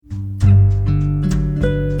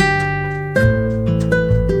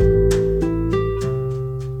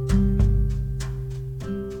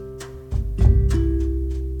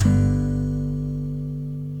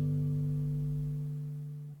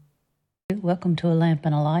welcome to A Lamp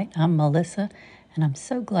and a Light. I'm Melissa, and I'm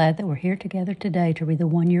so glad that we're here together today to read the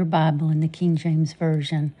one-year Bible in the King James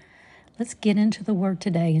Version. Let's get into the Word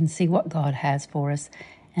today and see what God has for us,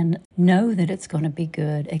 and know that it's going to be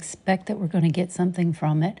good. Expect that we're going to get something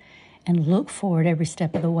from it, and look for it every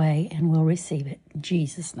step of the way, and we'll receive it. In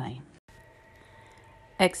Jesus' name.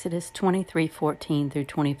 Exodus 23:14 through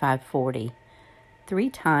 25:40. 3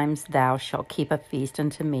 times thou shalt keep a feast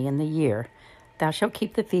unto me in the year. Thou shalt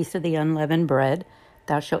keep the feast of the unleavened bread.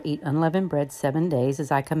 Thou shalt eat unleavened bread 7 days, as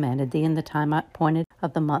I commanded thee in the time appointed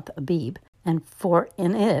of the month Abib. And for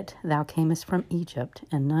in it thou camest from Egypt,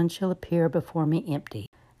 and none shall appear before me empty.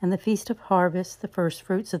 And the feast of harvest, the first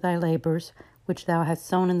fruits of thy labors, which thou hast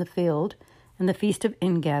sown in the field, and the feast of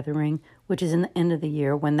ingathering, which is in the end of the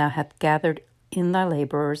year, when thou hast gathered in thy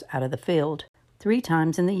laborers out of the field. 3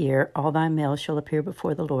 times in the year all thy males shall appear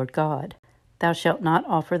before the Lord God. Thou shalt not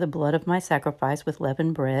offer the blood of my sacrifice with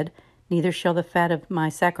leavened bread, neither shall the fat of my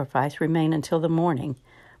sacrifice remain until the morning.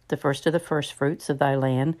 The first of the firstfruits of thy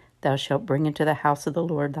land thou shalt bring into the house of the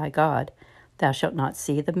Lord thy God. Thou shalt not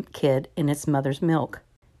see the kid in its mother's milk.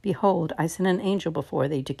 Behold, I send an angel before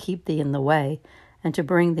thee to keep thee in the way, and to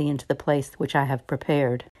bring thee into the place which I have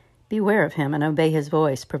prepared. Beware of him, and obey his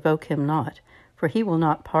voice, provoke him not, for he will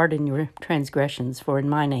not pardon your transgressions, for in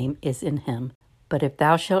my name is in him. But if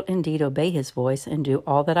thou shalt indeed obey his voice, and do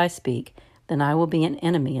all that I speak, then I will be an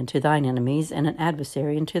enemy unto thine enemies, and an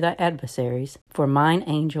adversary unto thy adversaries. For mine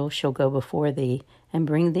angel shall go before thee, and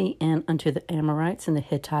bring thee in unto the Amorites, and the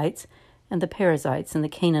Hittites, and the Perizzites, and the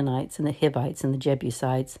Canaanites, and the Hivites, and the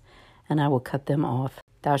Jebusites, and I will cut them off.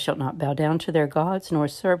 Thou shalt not bow down to their gods, nor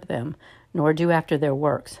serve them, nor do after their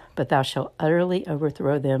works, but thou shalt utterly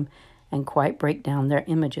overthrow them, and quite break down their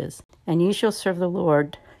images. And ye shall serve the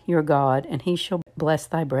Lord your God, and he shall bless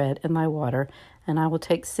thy bread and thy water, and I will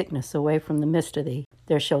take sickness away from the midst of thee.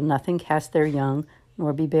 There shall nothing cast their young,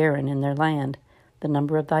 nor be barren in their land. The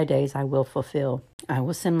number of thy days I will fulfill. I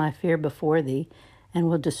will send my fear before thee, and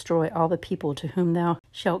will destroy all the people to whom thou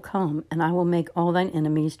shalt come, and I will make all thine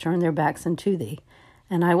enemies turn their backs unto thee.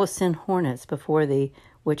 And I will send hornets before thee,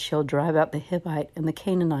 which shall drive out the Hivite, and the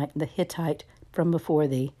Canaanite, and the Hittite from before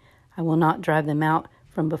thee. I will not drive them out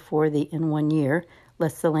from before thee in 1 year,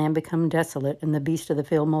 lest the land become desolate, and the beasts of the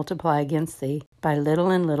field multiply against thee. By little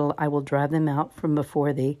and little I will drive them out from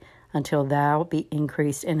before thee, until thou be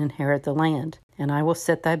increased and inherit the land. And I will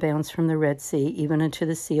set thy bounds from the Red Sea, even unto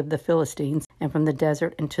the sea of the Philistines, and from the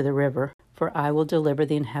desert into the river. For I will deliver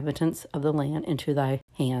the inhabitants of the land into thy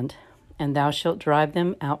hand, and thou shalt drive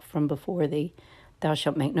them out from before thee. Thou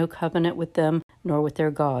shalt make no covenant with them, nor with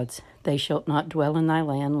their gods. They shall not dwell in thy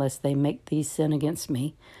land, lest they make thee sin against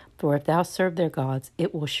me. For if thou serve their gods,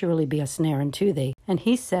 it will surely be a snare unto thee. And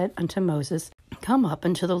he said unto Moses, Come up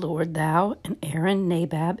unto the Lord, thou, and Aaron,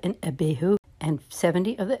 Nadab, and Abihu, and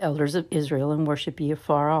 70 of the elders of Israel, and worship ye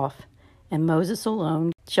afar off. And Moses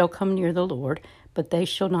alone shall come near the Lord, but they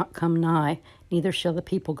shall not come nigh, neither shall the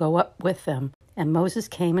people go up with them. And Moses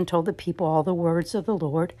came and told the people all the words of the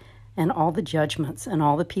Lord, and all the judgments. And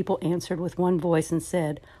all the people answered with one voice, and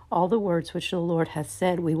said, All the words which the Lord hath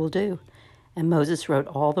said we will do. And Moses wrote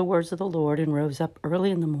all the words of the Lord, and rose up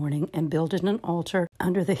early in the morning, and builded an altar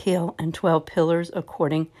under the hill, and 12 pillars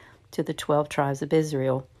according to the 12 tribes of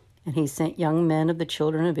Israel. And he sent young men of the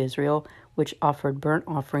children of Israel, which offered burnt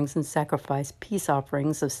offerings and sacrificed peace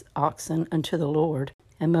offerings of oxen unto the Lord.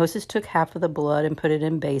 And Moses took half of the blood and put it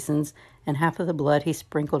in basins, and half of the blood he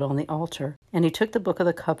sprinkled on the altar. And he took the book of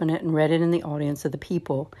the covenant and read it in the audience of the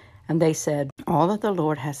people. And they said, All that the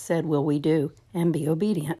Lord hath said will we do, and be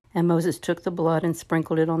obedient. And Moses took the blood and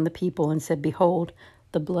sprinkled it on the people, and said, Behold,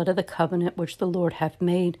 the blood of the covenant which the Lord hath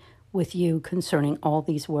made with you concerning all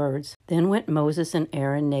these words. Then went Moses and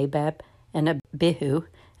Aaron, Nadab, and Abihu,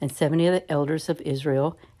 and 70 of the elders of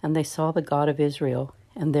Israel, and they saw the God of Israel.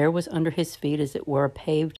 And there was under his feet as it were a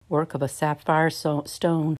paved work of a sapphire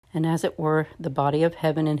stone, and as it were the body of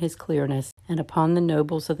heaven in his clearness. And upon the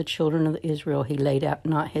nobles of the children of Israel he laid out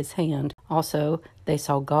not his hand. Also they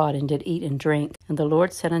saw God, and did eat and drink. And the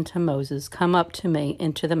Lord said unto Moses, Come up to me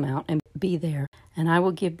into the mount, and be there. And I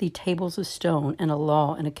will give thee tables of stone, and a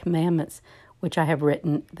law, and a commandments, which I have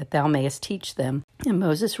written, that thou mayest teach them. And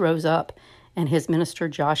Moses rose up, and his minister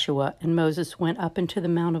Joshua, and Moses went up into the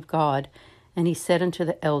mount of God. And he said unto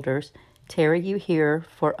the elders, Tarry you here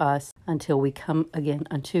for us until we come again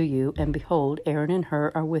unto you. And behold, Aaron and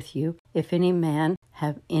Hur are with you. If any man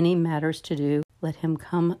have any matters to do, let him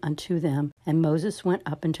come unto them. And Moses went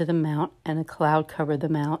up into the mount, and a cloud covered the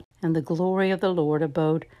mount, and the glory of the Lord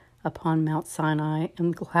abode upon Mount Sinai,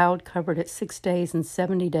 and the cloud covered it 6 days, and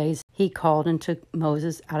 70 days he called and took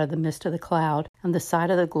Moses out of the midst of the cloud. And the sight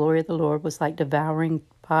of the glory of the Lord was like devouring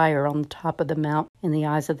fire on the top of the mount in the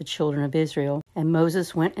eyes of the children of Israel. And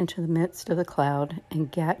Moses went into the midst of the cloud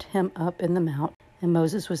and gat him up in the mount. And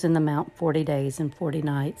Moses was in the mount 40 days and 40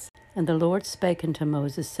 nights. And the Lord spake unto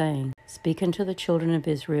Moses, saying, Speak unto the children of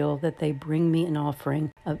Israel, that they bring me an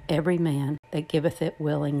offering of every man that giveth it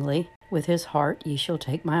willingly. With his heart ye shall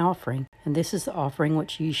take my offering. And this is the offering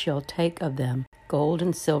which ye shall take of them: gold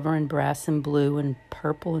and silver and brass and blue and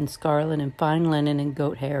purple and scarlet and fine linen and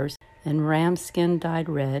goat hairs and ram skin dyed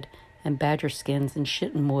red and badger skins and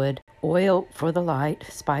shittim wood, oil for the light,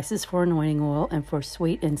 spices for anointing oil, and for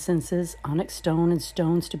sweet incenses, onyx stone and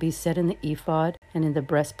stones to be set in the ephod and in the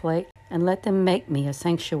breastplate. And let them make me a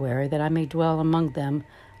sanctuary, that I may dwell among them,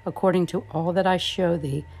 according to all that I show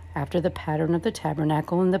thee, after the pattern of the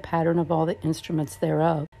tabernacle and the pattern of all the instruments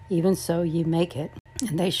thereof. Even so ye make it.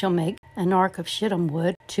 And they shall make an ark of shittim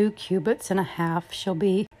wood. 2 cubits and a half shall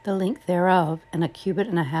be the length thereof, and a cubit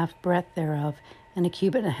and a half breadth thereof, and a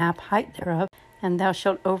cubit and a half height thereof. And thou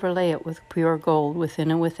shalt overlay it with pure gold.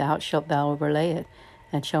 Within and without shalt thou overlay it,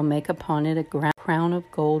 and shalt make upon it a crown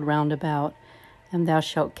of gold round about. And thou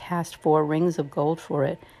shalt cast 4 rings of gold for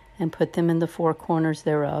it, and put them in the 4 corners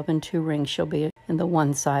thereof, and 2 rings shall be in the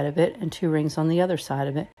one side of it, and 2 rings on the other side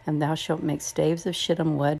of it. And thou shalt make staves of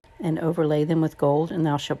shittim wood, and overlay them with gold, and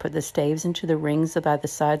thou shalt put the staves into the rings of either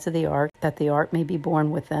sides of the ark, that the ark may be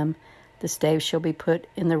borne with them. The staves shall be put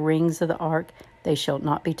in the rings of the ark, they shall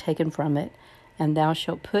not be taken from it. And thou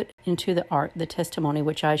shalt put into the ark the testimony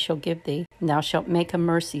which I shall give thee. And thou shalt make a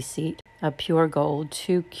mercy seat of pure gold.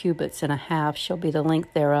 2 cubits and a half shall be the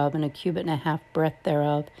length thereof, and a cubit and a half breadth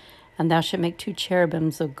thereof. And thou shalt make 2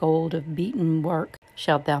 cherubims of gold of beaten work,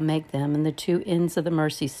 shalt thou make them, and the 2 ends of the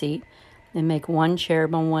mercy seat. And make 1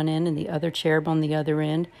 cherub on one end, and the other cherub on the other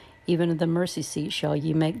end. Even of the mercy seat shall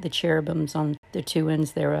ye make the cherubims on the 2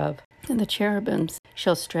 ends thereof. And the cherubims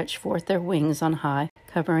shall stretch forth their wings on high,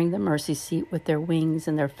 covering the mercy seat with their wings,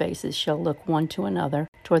 and their faces shall look one to another.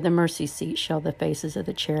 Toward the mercy seat shall the faces of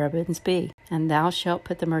the cherubims be. And thou shalt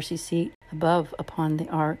put the mercy seat above upon the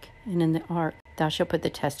ark, and in the ark thou shalt put the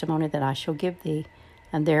testimony that I shall give thee.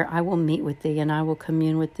 And there I will meet with thee, and I will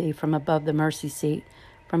commune with thee from above the mercy seat,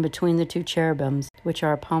 from between the 2 cherubims, which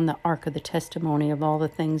are upon the ark of the testimony of all the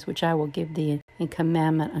things which I will give thee in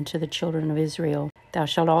commandment unto the children of Israel. Thou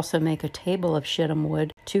shalt also make a table of shittim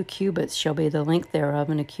wood. 2 cubits shall be the length thereof,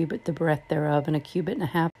 and a cubit the breadth thereof, and a cubit and a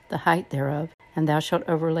half the height thereof. And thou shalt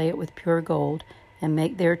overlay it with pure gold, and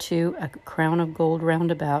make thereto a crown of gold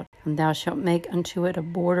round about. And thou shalt make unto it a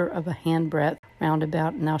border of a handbreadth round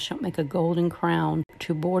about, and thou shalt make a golden crown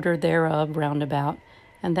to border thereof round about.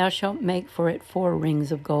 And thou shalt make for it 4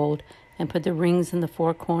 rings of gold, and put the rings in the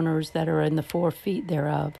 4 corners that are in the 4 feet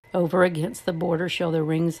thereof. Over against the border shall the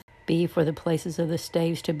rings be for the places of the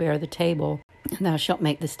staves to bear the table. And thou shalt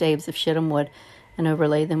make the staves of shittim wood, and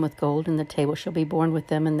overlay them with gold, and the table shall be borne with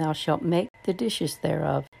them. And thou shalt make the dishes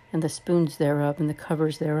thereof, and the spoons thereof, and the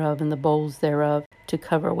covers thereof, and the bowls thereof, to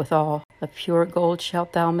cover withal. Of pure gold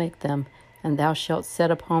shalt thou make them, and thou shalt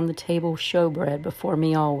set upon the table showbread before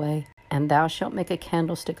me alway. And thou shalt make a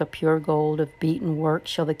candlestick of pure gold, of beaten work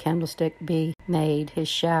shall the candlestick be made. His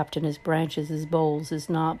shaft and his branches, his bowls, his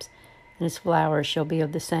knops, and his flowers shall be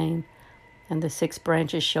of the same. And the 6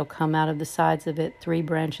 branches shall come out of the sides of it, 3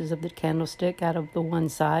 branches of the candlestick out of the one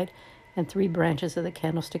side, and 3 branches of the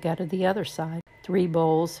candlestick out of the other side. 3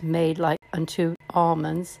 bowls made like unto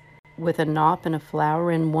almonds, with a knop and a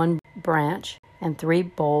flower in one branch, and 3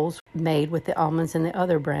 bowls made with the almonds in the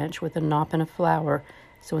other branch, with a knop and a flower.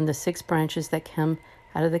 So in the 6 branches that come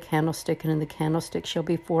out of the candlestick, and in the candlestick shall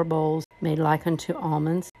be 4 bowls made like unto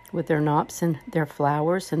almonds, with their knops and their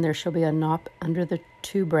flowers, and there shall be a knop under the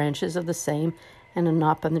 2 branches of the same, and a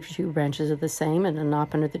knop under the 2 branches of the same, and a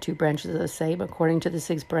knop under the 2 branches of the same, according to the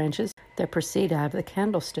 6 branches that proceed out of the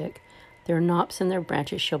candlestick. Their knops and their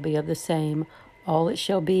branches shall be of the same. All it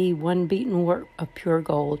shall be 1 beaten work of pure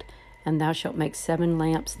gold. And thou shalt make 7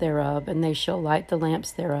 lamps thereof, and they shall light the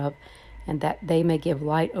lamps thereof, and that they may give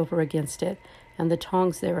light over against it. And the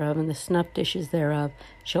tongs thereof, and the snuff dishes thereof,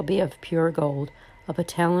 shall be of pure gold. Of a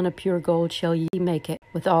talent of pure gold shall ye make it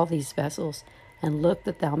with all these vessels. And look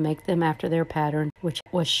that thou make them after their pattern, which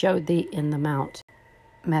was showed thee in the mount.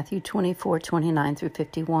 Matthew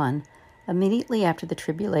 24:29-51. Immediately after the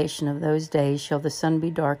tribulation of those days shall the sun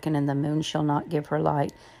be darkened, and the moon shall not give her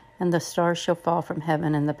light, and the stars shall fall from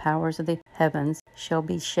heaven, and the powers of the heavens shall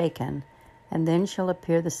be shaken. And then shall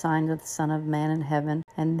appear the sign of the Son of Man in heaven,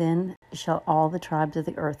 and then shall all the tribes of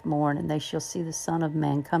the earth mourn, and they shall see the Son of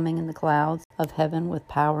Man coming in the clouds of heaven with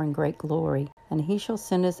power and great glory. And he shall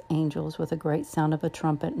send his angels with a great sound of a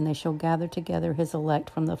trumpet, and they shall gather together his elect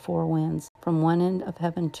from the four winds, from one end of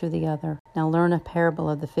heaven to the other. Now learn a parable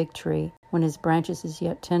of the fig tree. When his branches is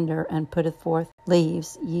yet tender, and putteth forth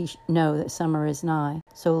leaves, ye know that summer is nigh.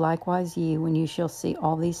 So likewise ye, when ye shall see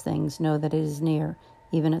all these things, know that it is near,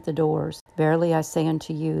 even at the doors. Verily I say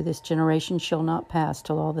unto you, this generation shall not pass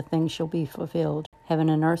till all the things shall be fulfilled. Heaven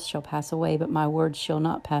and earth shall pass away, but my words shall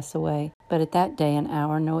not pass away. But at that day and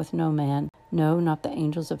hour knoweth no man, no, not the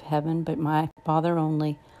angels of heaven, but my Father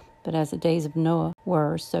only. But as the days of Noah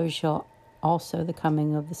were, so shall also the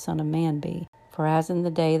coming of the Son of Man be. For as in the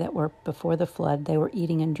day that were before the flood, they were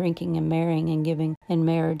eating and drinking and marrying and giving in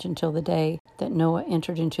marriage until the day that Noah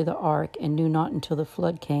entered into the ark, and knew not until the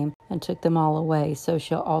flood came and took them all away, so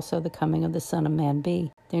shall also the coming of the Son of Man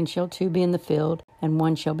be. Then shall two be in the field, and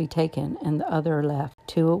one shall be taken, and the other left.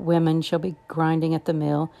 Two women shall be grinding at the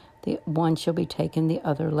mill, the one shall be taken, the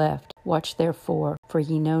other left. Watch therefore, for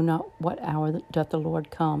ye know not what hour doth the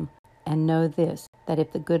Lord come. And know this, that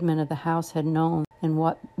if the goodman of the house had known in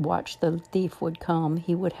what watch the thief would come,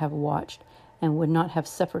 he would have watched, and would not have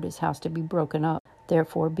suffered his house to be broken up.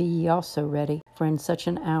 Therefore be ye also ready, for in such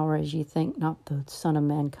an hour as ye think not the Son of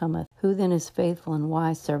Man cometh. Who then is faithful and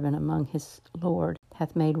wise servant among his Lord,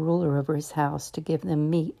 hath made ruler over his house, to give them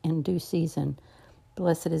meat in due season?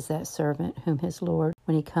 Blessed is that servant whom his Lord,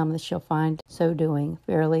 when he cometh, shall find so doing.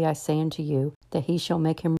 Verily I say unto you, that he shall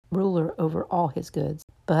make him ruler over all his goods.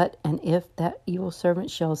 But, and if that evil servant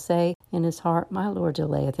shall say in his heart, my Lord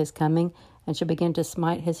delayeth his coming, and shall begin to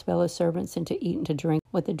smite his fellow servants, and to eat and to drink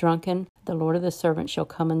with the drunken, the Lord of the servant shall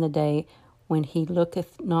come in the day when he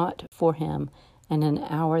looketh not for him, and in an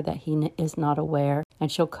hour that he is not aware,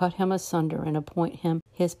 and shall cut him asunder, and appoint him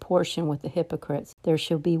his portion with the hypocrites. There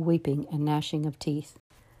shall be weeping and gnashing of teeth.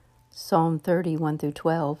 Psalm 30,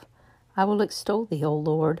 1-12. I will extol thee, O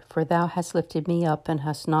Lord, for thou hast lifted me up, and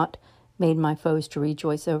hast not made my foes to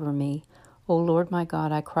rejoice over me. O Lord my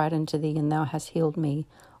God, I cried unto thee, and thou hast healed me.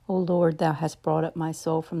 O Lord, thou hast brought up my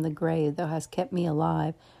soul from the grave. Thou hast kept me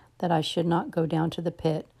alive, that I should not go down to the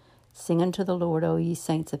pit. Sing unto the Lord, O ye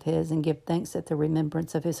saints of his, and give thanks at the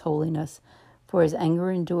remembrance of his holiness. For his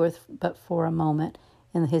anger endureth but for a moment,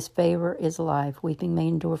 and his favor is life. Weeping may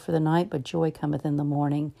endure for the night, but joy cometh in the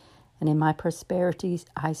morning. And in my prosperity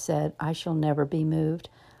I said, I shall never be moved.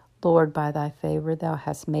 Lord, by thy favor thou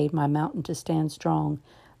hast made my mountain to stand strong.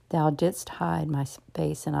 Thou didst hide my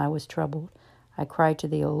face, and I was troubled. I cried to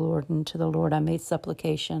thee, O Lord, and to the Lord I made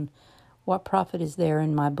supplication. What profit is there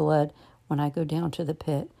in my blood when I go down to the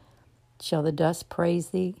pit? Shall the dust praise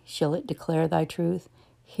thee? Shall it declare thy truth?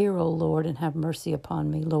 Hear, O Lord, and have mercy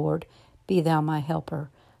upon me, Lord. Be thou my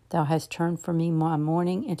helper. Thou hast turned for me my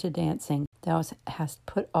mourning into dancing. Thou hast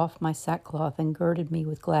put off my sackcloth and girded me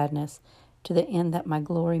with gladness, to the end that my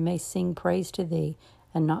glory may sing praise to thee,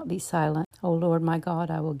 and not be silent. O Lord my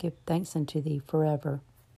God, I will give thanks unto thee forever.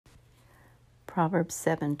 Proverbs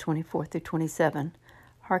 7:24-27.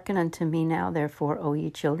 Hearken unto me now, therefore, O ye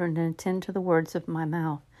children, and attend to the words of my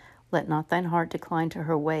mouth. Let not thine heart decline to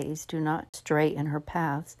her ways, do not stray in her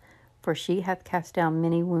paths. For she hath cast down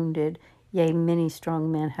many wounded, yea, many strong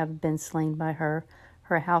men have been slain by her.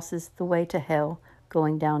 Her house is the way to hell,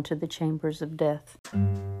 going down to the chambers of death.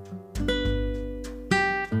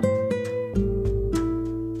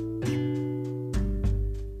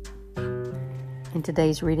 In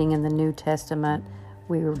today's reading in the New Testament,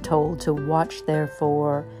 we were told to watch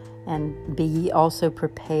therefore, and be ye also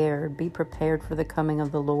prepared. Be prepared for the coming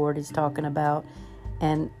of the Lord, he's talking about.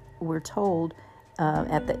 And we're told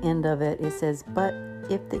at the end of it, it says, but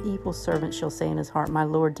if the evil servant shall say in his heart, my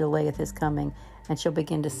Lord delayeth his coming, and shall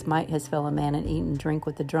begin to smite his fellow man, and eat and drink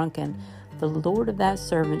with the drunken, the Lord of that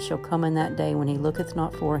servant shall come in that day when he looketh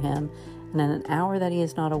not for him, and in an hour that he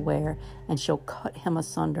is not aware, and shall cut him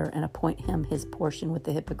asunder, and appoint him his portion with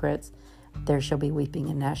the hypocrites. There shall be weeping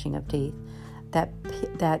and gnashing of teeth.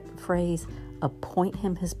 That phrase, appoint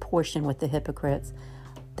him his portion with the hypocrites,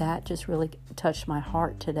 that just really touched my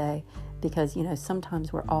heart today. Because,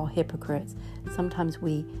 sometimes we're all hypocrites. Sometimes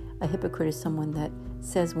a hypocrite is someone that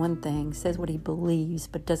says one thing, says what he believes,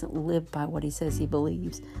 but doesn't live by what he says he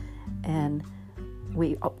believes. And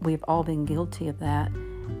we've all been guilty of that.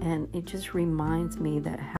 And it just reminds me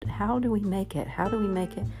that how do we make it? How do we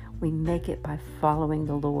make it? We make it by following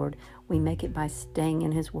the Lord. We make it by staying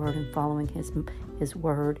in his word and following his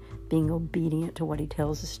word, being obedient to what he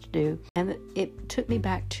tells us to do. And it took me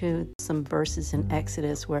back to some verses in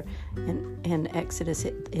Exodus where in Exodus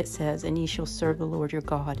it says, "And ye shall serve the Lord your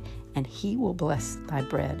God, and he will bless thy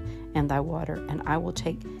bread and thy water, and I will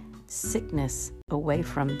take sickness away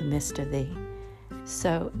from the midst of thee."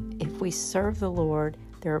 So if we serve the Lord,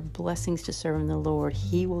 there are blessings to serving the Lord.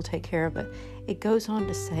 He will take care of it. It goes on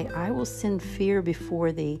to say, "I will send fear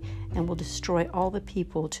before thee, and will destroy all the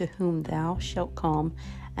people to whom thou shalt come,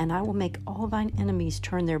 and I will make all thine enemies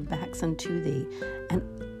turn their backs unto thee." And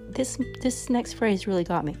this next phrase really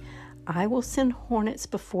got me. "I will send hornets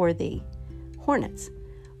before thee," hornets,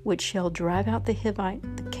 "which shall drive out the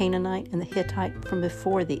Hivite, the Canaanite, and the Hittite from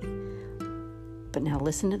before thee." But now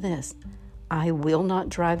listen to this. "I will not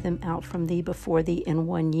drive them out from thee before thee in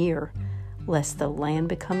 1 year, lest the land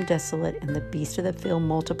become desolate and the beasts of the field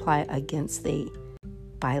multiply against thee.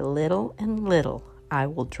 By little and little I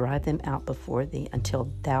will drive them out before thee until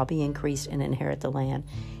thou be increased and inherit the land."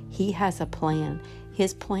 He has a plan.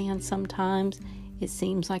 His plan, sometimes it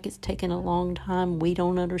seems like it's taken a long time. We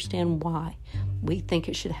don't understand why. We think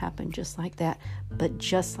it should happen just like that. But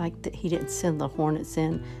just like that, he didn't send the hornets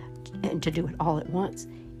in and to do it all at once.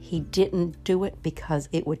 He didn't do it because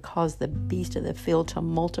it would cause the beast of the field to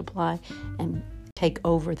multiply and take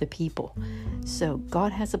over the people. So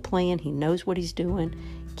God has a plan. He knows what he's doing.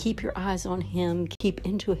 Keep your eyes on him. Keep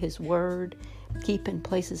into his word. Keep in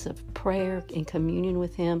places of prayer and communion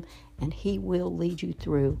with him, and he will lead you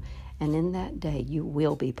through. And in that day, you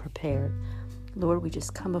will be prepared. Lord, we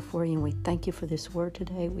just come before you and we thank you for this word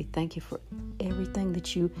today. We thank you for everything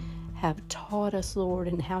that you have taught us, Lord,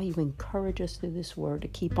 and how you encourage us through this word to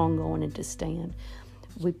keep on going and to stand.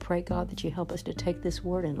 We pray, God, that you help us to take this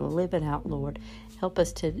word and live it out, Lord. Help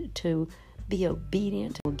us to be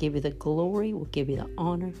obedient. We'll give you the glory. We'll give you the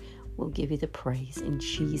honor. We'll give you the praise. In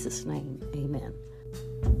Jesus' name, amen.